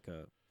as like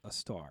a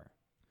star.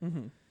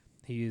 Mm-hmm.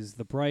 He is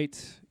the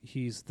bright,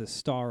 he's the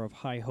star of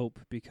high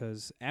hope,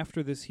 because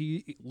after this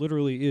he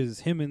literally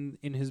is him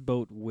in his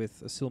boat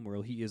with a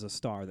Silmaril. He is a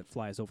star that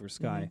flies over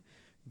sky,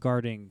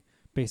 guarding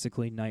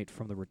basically night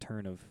from the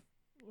return of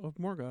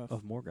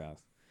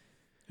Morgoth.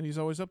 And he's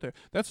always up there.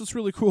 That's what's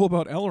really cool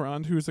about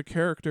Elrond, who's a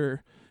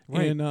character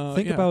Right. in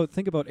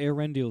think about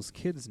Eärendil's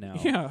kids now.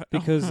 Yeah.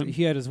 Because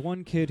he had his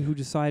one kid who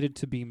decided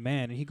to be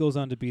man, and he goes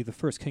on to be the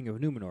first king of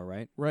Numenor,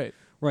 right? Right.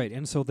 Right,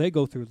 and so they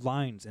go through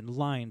lines and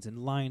lines and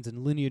lines and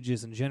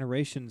lineages and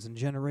generations, and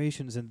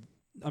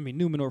I mean,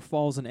 Numenor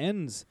falls and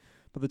ends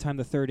by the time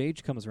the Third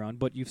Age comes around,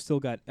 but you've still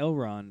got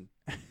Elrond,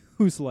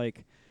 who's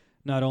like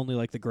not only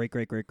like the great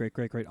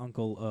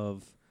uncle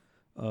of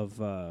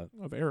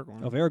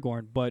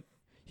Aragorn, but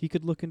he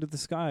could look into the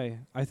sky.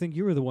 I think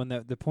you were the one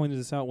that pointed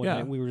this out one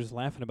night. We were just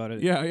laughing about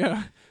it.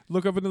 Yeah.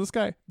 Look up into the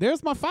sky.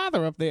 There's my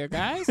father up there,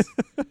 guys.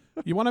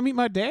 You want to meet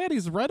my dad?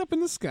 He's right up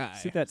in the sky.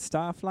 See that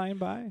star flying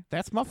by?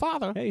 That's my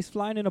father. Hey, he's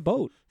flying in a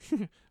boat.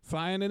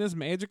 Flying in his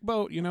magic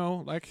boat,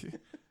 like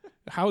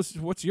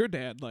what's your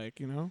dad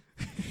like,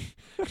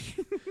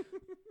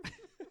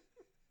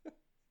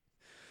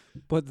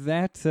 But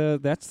that's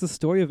the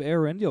story of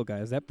Eärendil,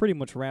 guys. That pretty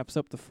much wraps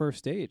up the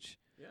First Age.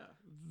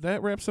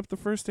 That wraps up the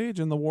First Age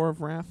and the War of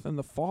Wrath and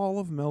the fall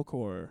of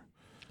Melkor.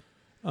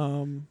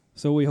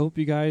 So we hope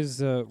you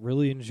guys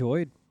really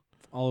enjoyed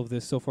all of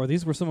this so far.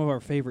 These were some of our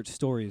favorite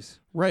stories.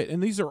 Right,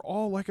 and these are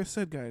all, like I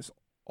said, guys,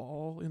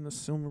 all in the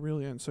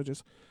Silmarillion. So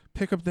just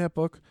pick up that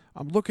book.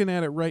 I'm looking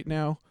at it right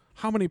now.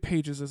 How many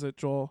pages is it,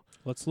 Joel?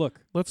 Let's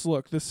look. The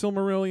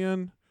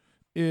Silmarillion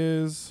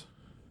is...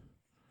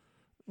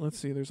 Let's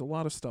see, there's a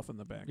lot of stuff in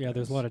the back. Yeah, guys.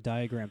 there's a lot of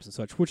diagrams and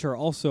such, which are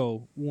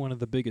also one of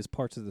the biggest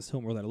parts of the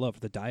Silmaril that I love.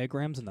 The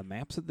diagrams and the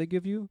maps that they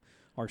give you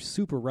are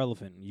super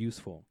relevant and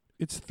useful.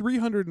 It's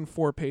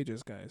 304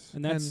 pages, guys.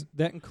 And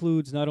that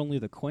includes not only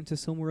the Quenta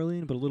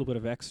Silmarillion, but a little bit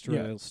of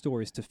extra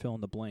stories to fill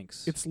in the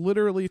blanks. It's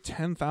literally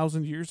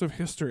 10,000 years of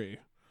history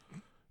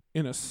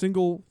in a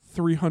single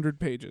 300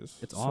 pages.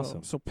 It's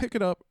awesome. So pick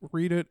it up,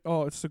 read it.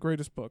 Oh, it's the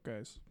greatest book,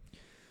 guys.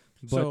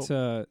 But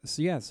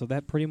so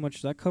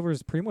that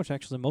covers pretty much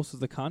actually most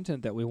of the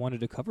content that we wanted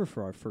to cover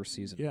for our first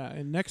season. Yeah,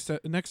 and next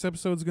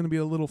episode is going to be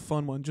a little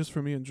fun one just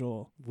for me and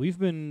Joel. We've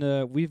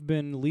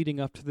been leading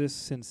up to this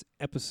since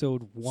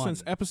episode 1.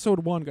 Since episode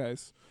 1,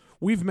 guys.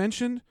 We've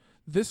mentioned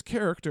this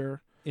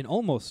character in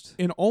almost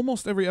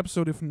every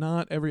episode, if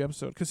not every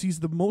episode, because he's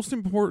the most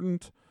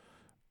important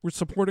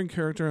supporting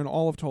character in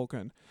all of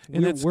Tolkien.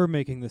 And we're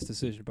making this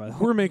decision, by the way.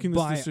 We're making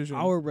this decision.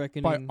 By our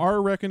reckoning. By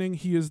our reckoning,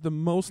 he is the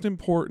most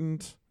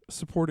important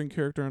supporting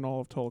character in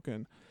all of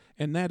Tolkien,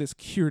 and that is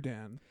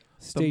Círdan,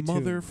 the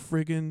mother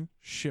friggin'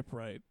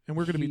 shipwright. And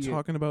we're going to be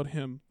talking about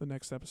him the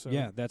next episode.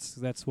 Yeah,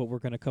 that's what we're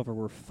going to cover.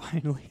 We're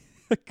finally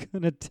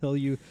going to tell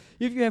you,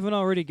 if you haven't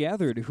already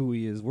gathered who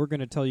he is, we're going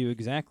to tell you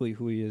exactly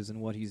who he is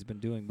and what he's been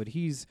doing. But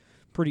he's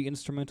pretty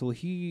instrumental.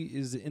 He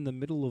is in the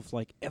middle of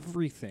like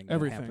everything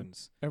that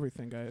happens.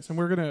 Everything, guys. And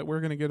we're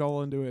gonna get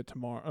all into it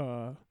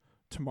tomorrow.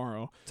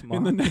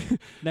 In the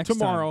next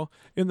tomorrow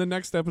in the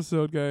next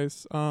episode,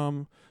 guys.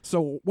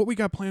 So what we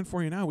got planned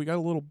for you now? We got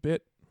a little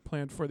bit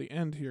planned for the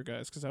end here,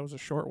 guys, because that was a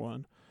short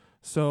one.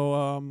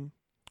 So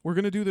we're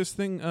gonna do this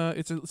thing.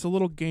 It's a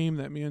little game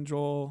that me and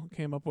Joel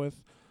came up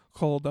with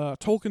called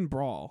Tolkien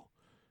Brawl,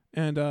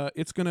 and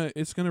it's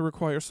gonna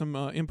require some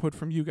input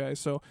from you guys.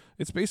 So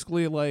it's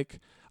basically like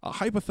a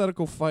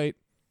hypothetical fight.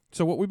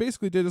 So what we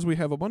basically did is we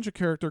have a bunch of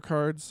character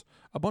cards,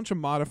 a bunch of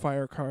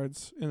modifier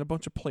cards, and a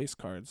bunch of place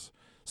cards.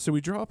 So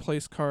we draw a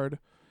place card,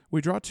 we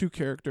draw 2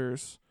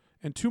 characters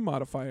and 2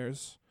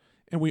 modifiers,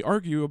 and we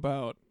argue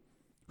about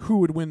who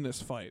would win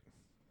this fight.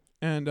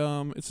 And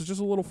it's just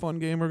a little fun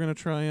game we're gonna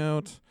try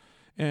out,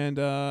 and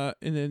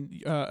then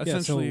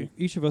essentially, so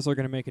each of us are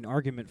going to make an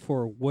argument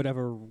for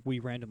whatever we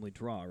randomly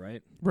draw,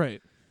 right?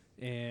 Right.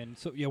 And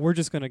so we're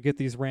just going to get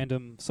these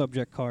random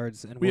subject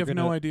cards, and we have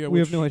no idea. We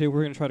have no idea.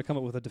 We're going to try to come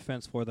up with a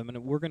defense for them,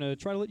 and we're going to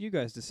try to let you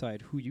guys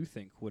decide who you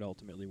think would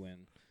ultimately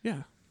win.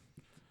 Yeah.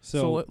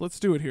 So let's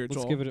do it here,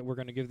 Joel. Let's give it. We're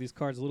going to give these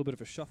cards a little bit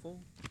of a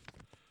shuffle.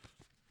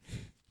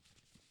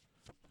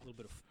 A little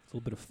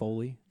bit of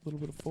Foley. A little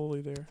bit of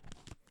Foley there.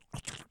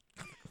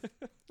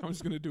 I'm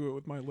just gonna do it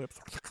with my lips.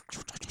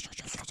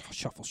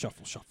 Shuffle,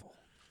 shuffle, shuffle.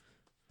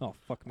 Oh,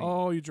 fuck me.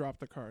 Oh, you dropped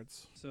the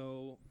cards.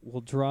 So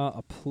we'll draw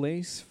a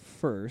place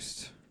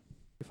first.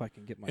 If I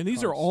can get my And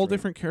these are all straight.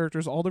 different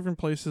characters, all different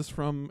places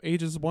from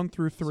ages 1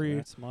 through 3. So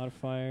that's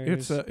modifiers.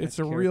 It's a characters,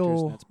 real.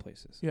 and that's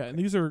places. Yeah, and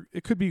these are.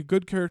 It could be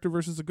good character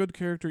versus a good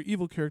character,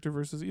 evil character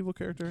versus evil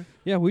character.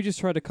 Yeah, we just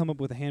try to come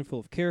up with a handful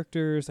of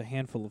characters, a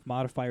handful of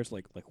modifiers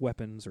like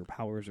weapons or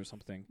powers or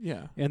something.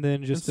 Yeah. And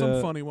then just and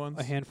some funny ones.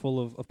 a handful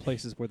of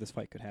places where this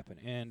fight could happen.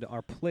 And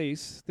our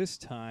place this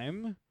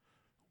time,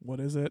 What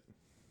is it?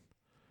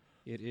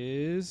 it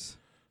is.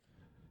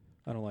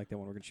 I don't like that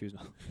one. We're gonna choose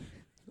now.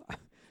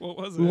 What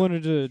was We it?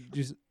 wanted to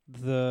just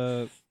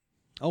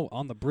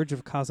on the Bridge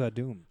of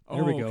Khazad-dûm.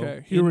 There we go.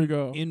 Okay. Here we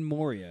go. In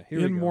Moria.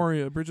 Here we go.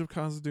 Moria, Bridge of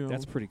Khazad-dûm.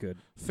 That's pretty good.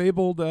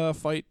 Fabled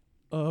fight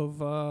of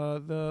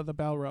the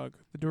Balrog,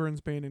 the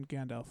Durin's Bane, and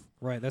Gandalf.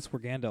 Right, that's where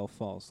Gandalf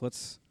falls.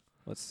 Let's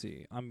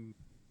see. I'm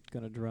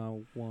gonna draw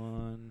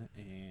one,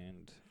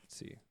 and let's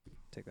see.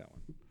 Take that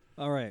one.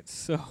 All right,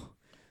 so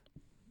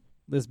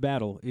this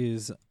battle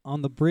is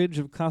on the Bridge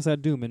of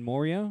Khazad-dûm in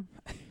Moria,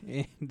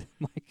 and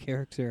my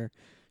character,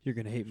 you're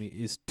gonna hate me,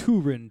 is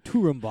Turin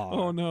Turambar.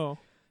 Oh no!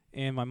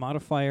 And my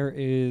modifier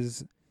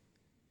is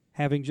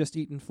having just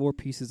eaten 4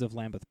 pieces of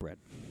Lambeth bread.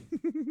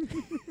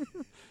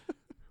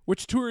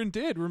 Which Turin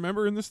did.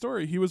 Remember in the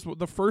story, he was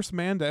the first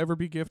man to ever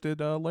be gifted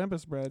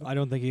Lambeth bread. I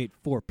don't think he ate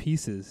 4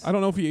 pieces. I don't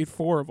know if he ate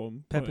 4 of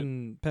them.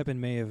 Pepin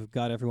may have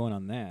got everyone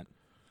on that.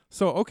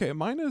 So okay,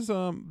 mine's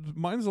a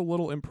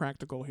little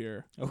impractical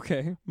here.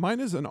 Okay. Mine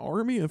is an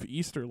army of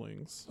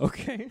Easterlings.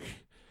 Okay.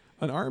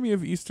 An army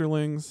of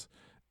Easterlings,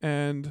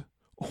 and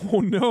oh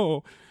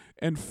no,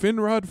 and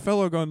Finrod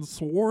Felagund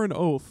swore an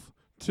oath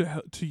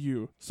to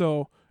you.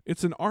 So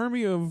it's an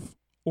army of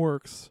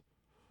orcs,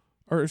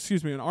 or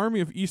excuse me, an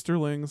army of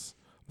Easterlings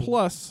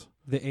plus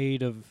the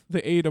aid of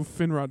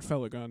Finrod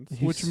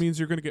Felagund, which means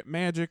you're going to get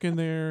magic in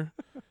there.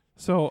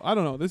 So I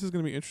don't know. This is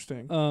going to be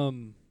interesting.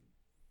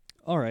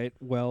 All right.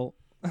 Well,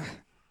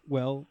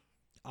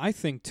 I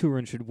think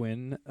Turin should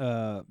win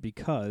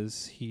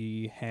because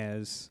he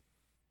has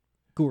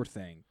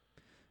Gurthang.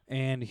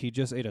 And he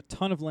just ate a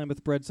ton of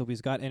Lambeth bread, so he's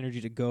got energy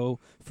to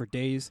go for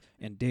days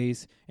and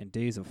days and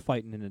days of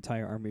fighting an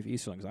entire army of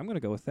Easterlings. I'm going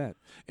to go with that.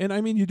 And I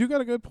mean, you do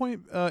got a good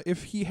point.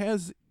 If he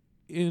has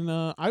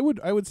I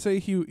would say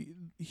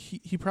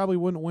he probably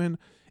wouldn't win,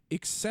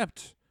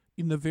 except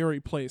in the very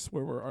place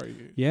where we're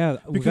arguing. Yeah,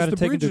 we got to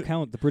take into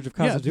account the Bridge of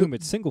Khazad-dûm.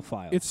 It's single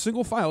file. It's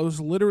single file. It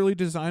was literally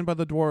designed by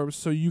the dwarves,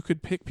 so you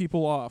could pick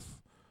people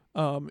off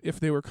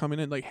if they were coming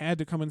in, like had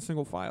to come in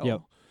single file.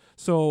 Yep.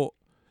 So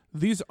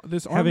this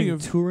army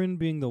of Turin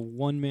being the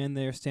one man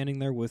there standing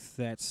there with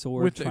that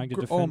sword trying to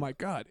defend. Oh my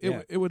God!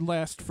 It would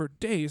last for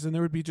days, and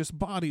there would be just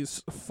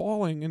bodies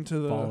falling into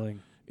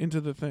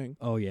the thing.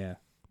 Oh yeah.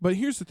 But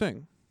here's the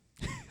thing.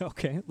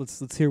 Okay,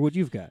 let's hear what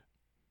you've got.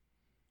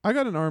 I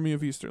got an army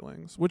of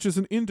Easterlings, which is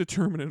an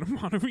indeterminate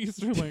amount of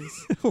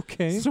Easterlings.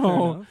 Okay.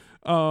 So,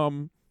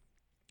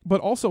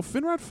 but also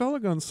Finrod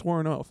Felagund swore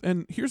an oath,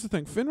 and here's the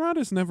thing: Finrod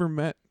has never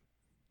met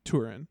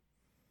Turin.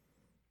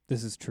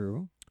 This is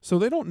true. So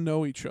they don't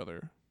know each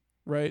other,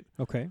 right?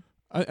 Okay.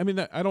 I mean,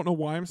 I don't know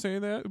why I'm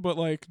saying that, but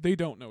like they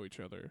don't know each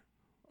other.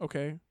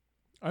 Okay,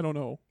 I don't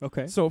know.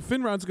 Okay. So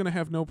Finrod's gonna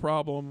have no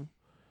problem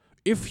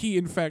if he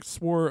in fact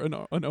swore an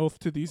oath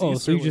to these.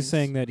 Easterlings. So you're just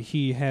saying that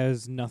he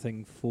has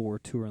nothing for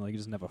Turin, like he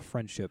doesn't have a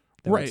friendship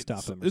that would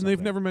stop him. And they've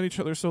never met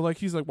each other, so like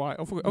he's like, why?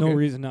 Okay, no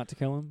reason not to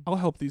kill him. I'll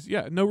help these.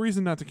 Yeah, no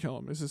reason not to kill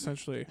him is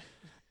essentially,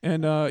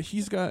 and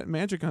he's got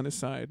magic on his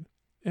side,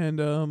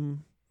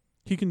 and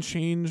he can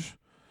change.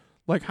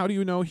 Like, how do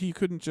you know he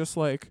couldn't just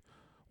like,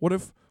 what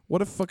if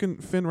What if fucking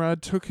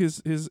Finrod took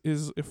his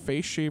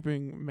face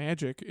shaping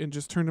magic and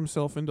just turned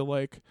himself into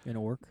like An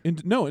orc.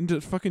 into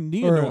fucking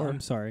Neonor? I'm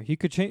sorry. He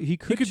could change. He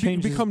could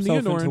change become himself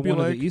Neonor into and be one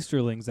of like- the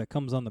Easterlings that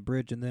comes on the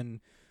bridge, and then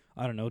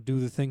I don't know,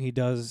 do the thing he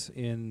does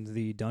in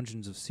the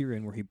dungeons of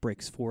Sirion, where he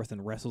breaks forth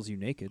and wrestles you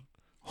naked.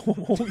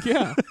 Oh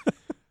yeah.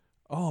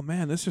 Oh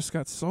man, this just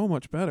got so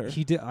much better.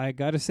 He did. I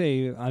gotta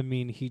say, I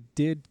mean, he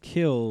did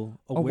kill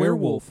a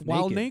werewolf werewolf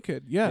while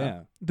naked.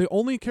 Yeah. The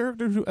only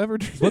character who ever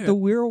did But it. the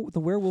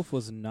werewolf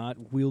was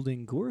not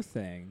wielding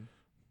Gorthang.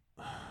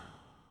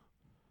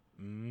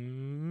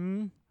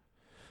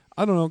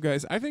 I don't know,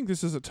 guys. I think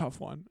this is a tough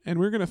one, and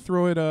we're gonna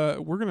throw it.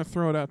 We're gonna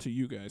throw it out to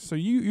you guys. So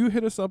you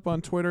hit us up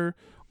on Twitter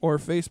or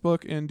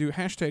Facebook and do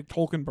hashtag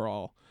Tolkien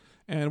Brawl,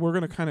 and we're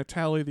gonna kind of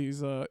tally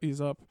these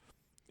up,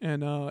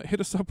 and hit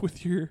us up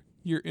with your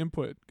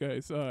input,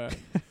 guys. Who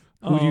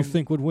do you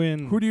think would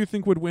win? Who do you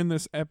think would win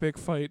this epic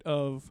fight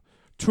of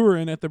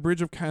Turin at the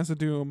Bridge of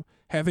Khazad-dûm,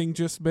 having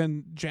just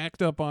been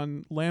jacked up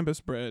on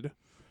lambus bread?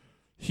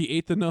 He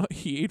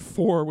ate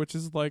 4, which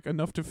is like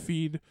enough to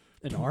feed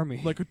An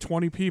army. like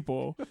 20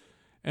 people,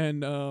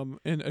 and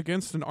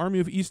against an army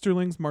of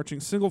Easterlings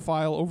marching single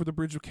file over the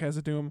Bridge of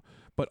Khazad-dûm,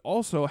 but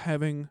also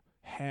having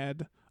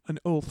had an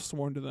oath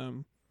sworn to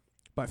them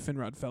by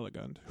Finrod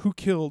Felagund, who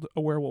killed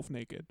a werewolf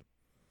naked.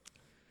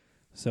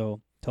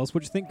 So tell us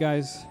what you think,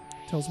 guys.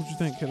 Tell us what you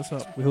think. Hit us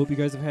up. We hope you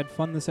guys have had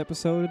fun this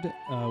episode.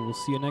 We'll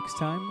see you next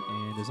time.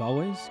 And as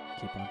always,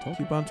 keep on talking.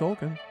 Keep on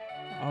Tolkien.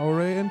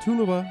 Aure and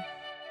Tuluva.